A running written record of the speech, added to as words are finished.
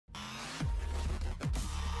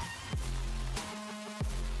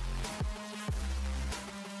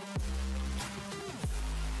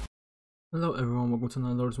Hello everyone, welcome to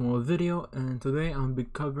another small video, and today I'll be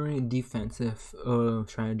covering defensive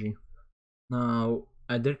strategy. Now,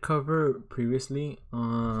 I did cover previously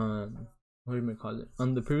on, what do you call it?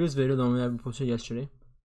 On the previous video, the one that I posted yesterday,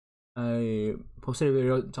 I posted a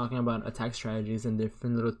video talking about attack strategies and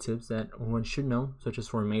different little tips that one should know, such as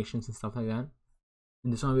formations and stuff like that.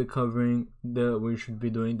 And this one I'll be covering what you should be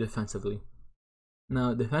doing defensively.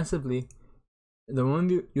 Now, defensively, the one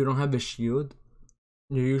you don't have the shield,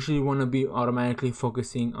 you usually want to be automatically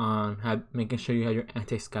focusing on making sure you have your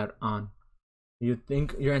anti-scout on. You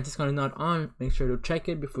think your anti-scout is not on, make sure to check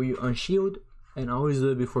it before you unshield, and always do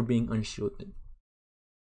it before being unshielded.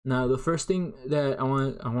 Now, the first thing that I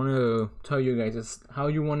want to tell you guys is how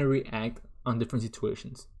you want to react on different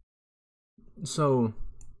situations. So,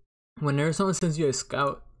 whenever someone sends you a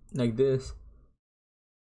scout like this,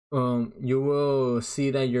 you will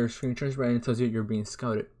see that your screen turns red and it tells you you're being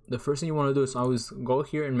scouted. The first thing you want to do is always go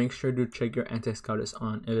here and make sure to check your anti-scout is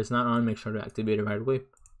on. If it's not on, make sure to activate it right away,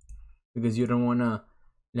 because you don't want to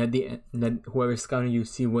let whoever's scouting you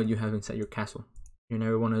see what you have inside your castle. You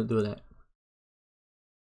never want to do that.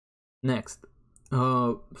 Next,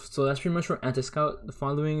 so that's pretty much for anti-scout.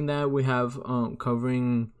 Following that, we have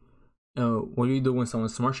covering what do you do when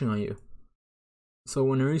someone's marching on you. So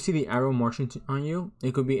whenever you see the arrow marching on you,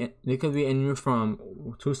 it could be anywhere from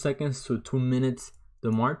 2 seconds to 2 minutes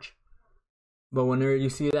the march. But whenever you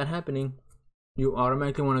see that happening, you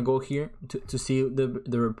automatically want to go here to see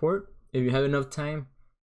the report. If you have enough time,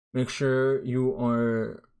 make sure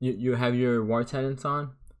you have your war talents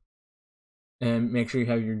on, and make sure you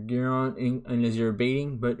have your gear on unless you're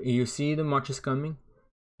baiting. But if you see the march is coming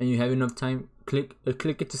and you have enough time, click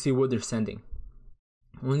it to see what they're sending.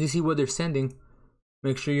 Once you see what they're sending,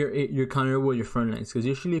 make sure you're counter with your front lines, because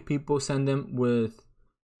usually people send them with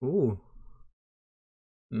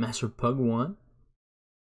Master Pug 1.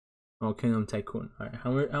 Oh, Kingdom Tycoon. Alright,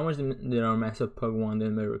 how much did our Master Pug 1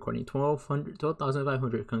 then by recording?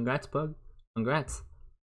 12,500. Congrats, Pug. Congrats.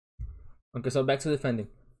 Okay, so back to defending.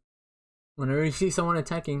 Whenever you see someone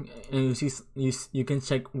attacking and you can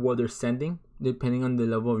check what they're sending depending on the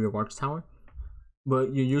level of your watchtower.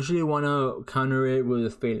 But you usually want to counter it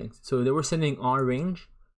with phalanx. So if they were sending R range,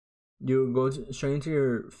 you go straight into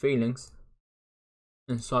your phalanx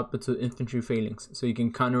and swap it to infantry phalanx, so you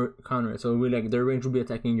can counter it. So their range will be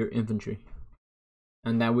attacking your infantry,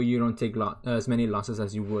 and that way you don't take as many losses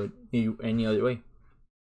as you would any other way.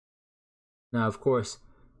 Now, of course,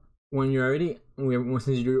 when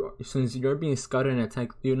since you're being scouted and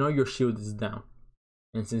attacked, you know your shield is down,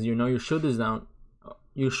 and since you know your shield is down,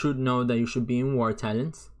 you should know that you should be in war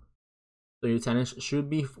talents. So your talents should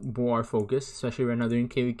be war focused, especially right now during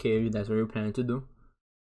KVK, that's what you're planning to do.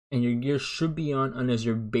 And your gear should be on unless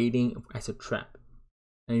you're baiting as a trap.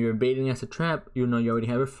 And you're baiting as a trap, you know you already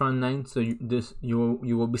have a front line, so you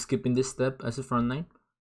will be skipping this step as a front line,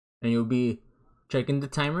 and you'll be checking the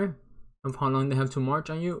timer of how long they have to march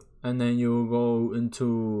on you, and then you'll go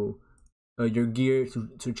into your gear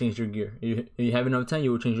to change your gear. If you have enough time,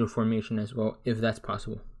 you will change your formation as well, if that's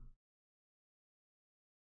possible.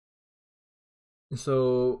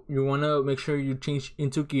 So you want to make sure you change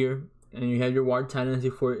into gear and you have your war talents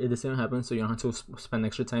before it doesn't happen, so you don't have to spend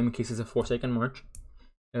extra time in case it's a 4-second march.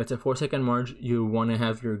 If it's a 4-second march, you want to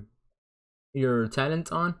have your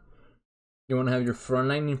talents on. You want to have your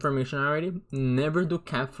frontline information already. Never do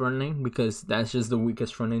cap frontline, because that's just the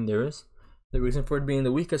weakest frontline there is. The reason for it being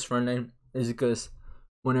the weakest frontline is because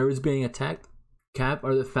whenever it's being attacked, cap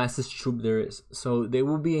are the fastest troop there is. So they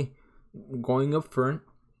will be going up front.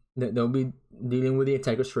 They'll be dealing with the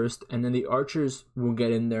attackers first, and then the archers will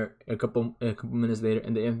get in there a couple minutes later,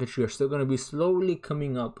 and the infantry are still going to be slowly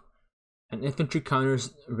coming up. And infantry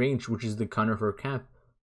counters range, which is the counter for cap.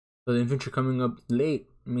 So the infantry coming up late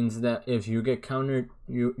means that if you get countered,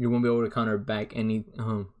 you won't be able to counter back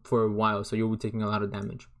for a while, so you'll be taking a lot of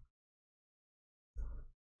damage.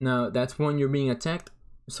 Now, that's when you're being attacked,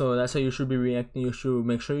 so that's how you should be reacting. You should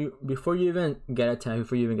make sure before you even get attacked,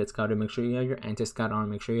 before you even get scouted, make sure you have your anti-scout on,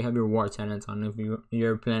 make sure you have your war talents on if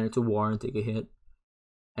you're planning to war and take a hit.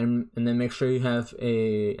 And then make sure you have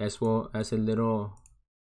as well as a little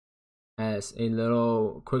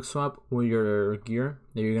quick swap with your gear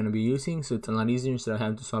that you're going to be using, so it's a lot easier instead of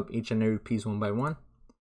having to swap each and every piece one by one.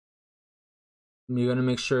 You're going to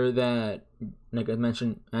make sure that, like I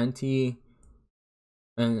mentioned, anti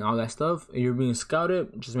and all that stuff. You're being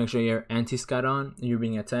scouted, just make sure you're anti-scout on. You're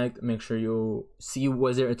being attacked, make sure you see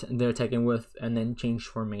what they're attacking with, and then change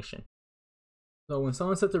formation. So when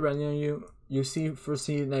someone sets a rally on you, you see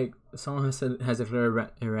like someone has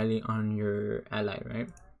declared a rally on your ally, right?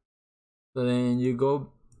 So then you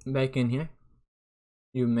go back in here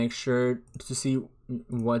you make sure to see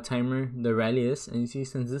what timer the rally is, and you see,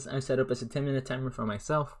 since this I set up as a 10-minute timer for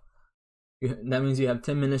myself, that means you have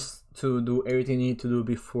 10 minutes to do everything you need to do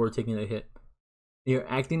before taking the hit. You're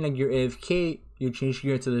acting like you're AFK, you change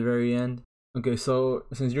gear to the very end. Okay, so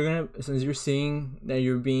since you're seeing that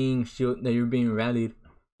you're being rallied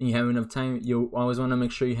and you have enough time, you always want to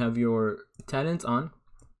make sure you have your talents on.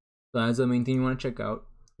 So that's the main thing you want to check out.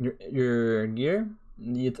 Your gear,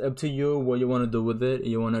 it's up to you what you want to do with it.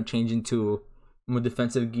 You want to change into more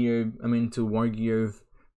defensive gear, to war gear.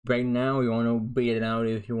 Right now you want to bait it out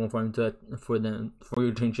if you want for you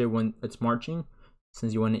to change it when it's marching,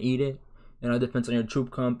 since you want to eat it. It all depends on your troop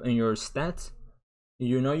comp and your stats.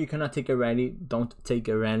 You know you cannot take a rally. Don't take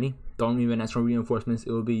a rally. Don't even ask for reinforcements. It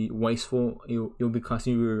will be wasteful. You'll be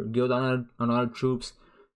costing your guild on a lot of troops,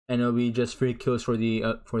 and it'll be just free kills for the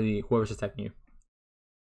whoever's attacking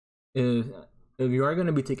you. If you are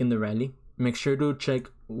gonna be taking the rally, make sure to check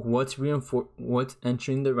what's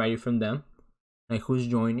entering the rally from them, like who's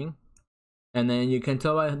joining, and then you can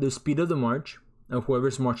tell by the speed of the march of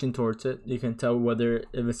whoever's marching towards it. You can tell whether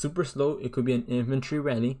if it's super slow, it could be an infantry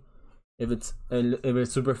rally. If it's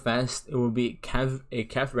super fast, it will be a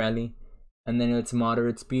cav rally, and then if it's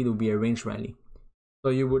moderate speed, it will be a range rally.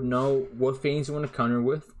 So you would know what phase you want to counter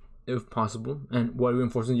with, if possible, and what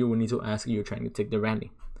reinforcements you will need to ask if you're trying to take the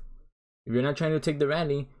rally. If you're not trying to take the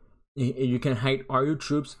rally, you can hide all your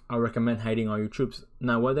troops. I recommend hiding all your troops.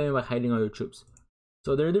 Now, what do I mean by hiding all your troops?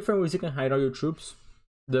 So there are different ways you can hide all your troops.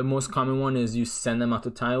 The most common one is you send them out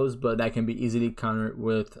to tiles, but that can be easily countered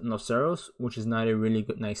with Noceros, which is not a really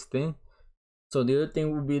nice thing. So the other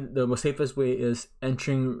thing would be the most safest way is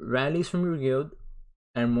entering rallies from your guild,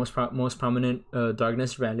 and most prominent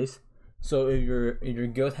darkness rallies. So if your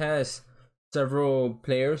guild has several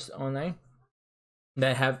players online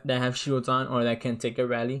that have shields on or that can take a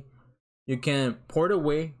rally, you can port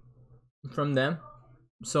away from them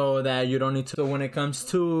so that you don't need to. So when it comes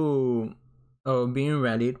to being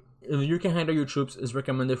rallied, if you can hide all your troops, it's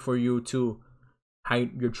recommended for you to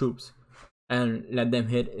hide your troops and let them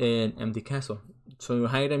hit an empty castle. So you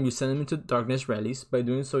hide them, you send them into darkness rallies. By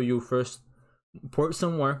doing so, you first port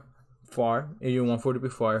somewhere far, if you want for it to be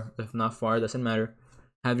far. If not far, doesn't matter.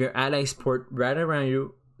 Have your allies port right around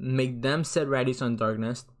you, make them set rallies on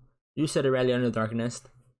darkness. You set a rally on the darkness,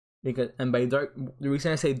 the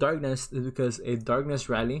reason I say darkness is because a darkness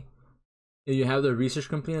rally, if you have the research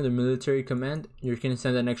company and the military command, you can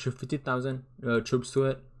send an extra 50,000 troops to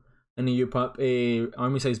it, and then you pop a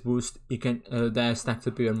army size boost. You can that stacks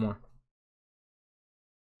up even more.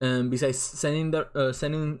 And besides sending troops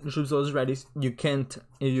to those rallies, you can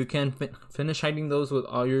finish hiding those with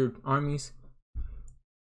all your armies.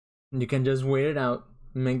 You can just wait it out,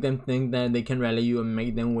 make them think that they can rally you, and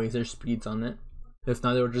make them waste their speeds on it. If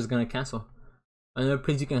not, they're just gonna cancel. Another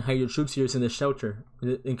place you can hide your troops here is in the shelter.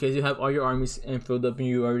 In case you have all your armies and filled up and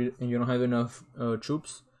you don't have enough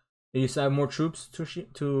troops, if you still have more troops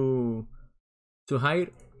to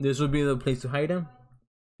hide, this would be the place to hide them,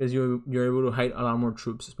 because you're able to hide a lot more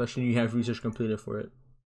troops, especially if you have research completed for it.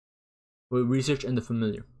 With research and the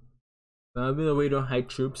familiar, that'll be the way to hide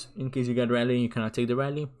troops in case you get rally and you cannot take the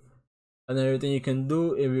rally. Another thing you can do,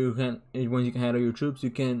 once you can hide all your troops,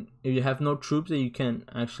 if you have no troops that you can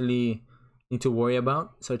actually need to worry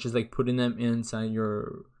about, such as like putting them inside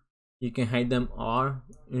you can hide them all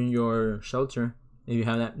in your shelter. If you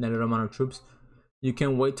have that little amount of troops, you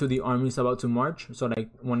can wait till the army is about to march. So like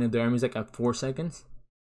one of the armies like at 4 seconds,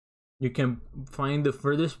 you can find the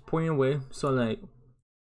furthest point away. So like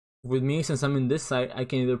with me, since I'm in this side, I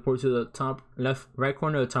can either port to the top right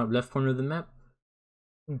corner or the top left corner of the map,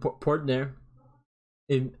 port there,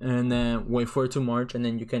 and then wait for it to march, and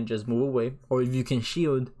then you can just move away. Or if you can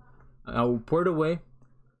shield, I will port away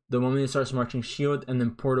the moment it starts marching, shield, and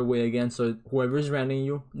then port away again. So whoever's rallying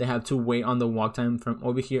you, they have to wait on the walk time from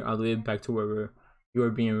over here all the way back to wherever you are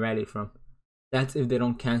being rallied from. That's if they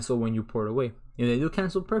don't cancel when you port away. If they do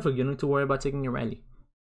cancel, perfect, you don't need to worry about taking a rally.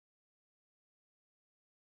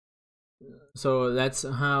 So that's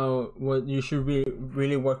what you should be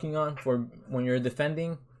really working on for when you're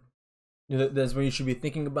defending. That's what you should be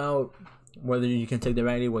thinking about, whether you can take the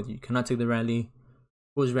rally, whether you cannot take the rally,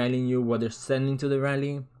 who's rallying you, what they're sending to the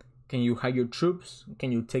rally. Can you hide your troops?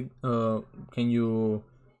 Can you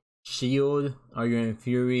shield? Are you in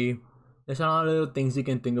fury? There's a lot of little things you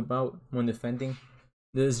can think about when defending.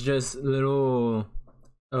 There's just little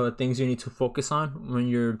things you need to focus on when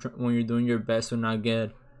you're doing your best to not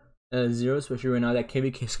get zero, especially right now that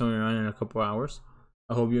KVK is coming around in a couple hours.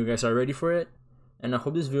 I hope you guys are ready for it, and I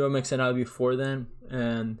hope this video makes it out before then,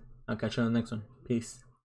 and I'll catch you on the next one. Peace.